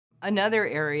Another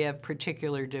area of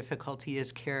particular difficulty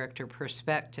is character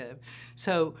perspective.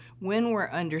 So when we're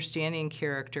understanding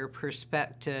character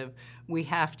perspective, we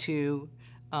have to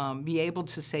be able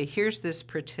to say, here's this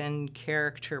pretend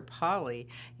character, Polly,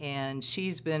 and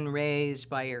she's been raised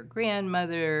by her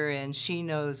grandmother, and she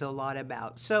knows a lot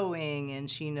about sewing, and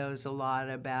she knows a lot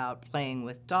about playing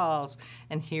with dolls,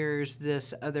 and here's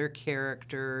this other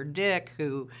character, Dick,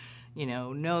 who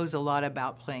knows a lot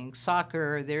about playing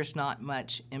soccer. There's not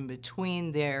much in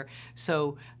between there.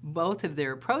 So both of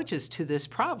their approaches to this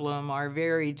problem are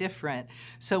very different.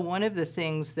 So one of the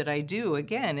things that I do,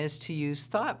 again, is to use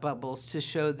thought bubbles to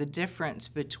show the difference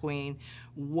between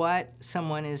what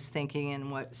someone is thinking and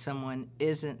what someone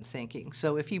isn't thinking.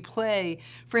 So if you play,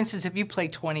 for instance, if you play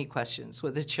 20 questions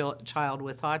with a child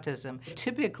with autism,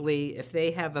 typically if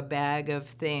they have a bag of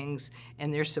things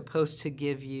and they're supposed to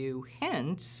give you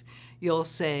hints, you'll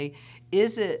say,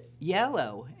 is it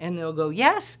yellow? And they'll go,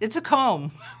 yes, it's a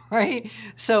comb, right?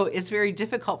 So it's very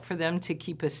difficult for them to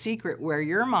keep a secret where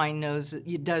your mind knows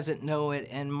it doesn't know it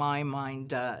and my mind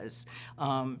does.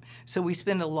 So we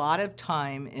spend a lot of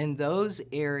time in those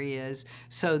areas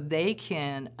so they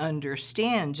can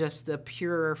understand just the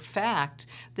pure fact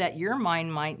that your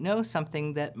mind might know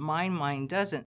something that my mind doesn't.